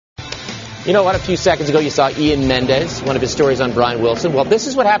You know what? A few seconds ago, you saw Ian Mendez, one of his stories on Brian Wilson. Well, this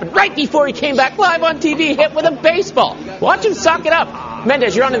is what happened right before he came back live on TV, hit with a baseball. Watch him suck it up.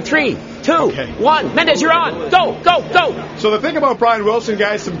 Mendez, you're on in 3, 2, 1. Mendez, you're on. Go, go, go. So the thing about Brian Wilson,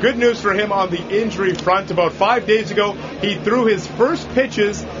 guys, some good news for him on the injury front. About 5 days ago, he threw his first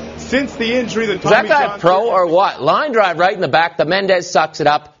pitches since the injury that Tommy John... Is that guy pro or what? Line drive right in the back. The Mendez sucks it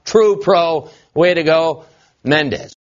up. True pro. Way to go, Mendez.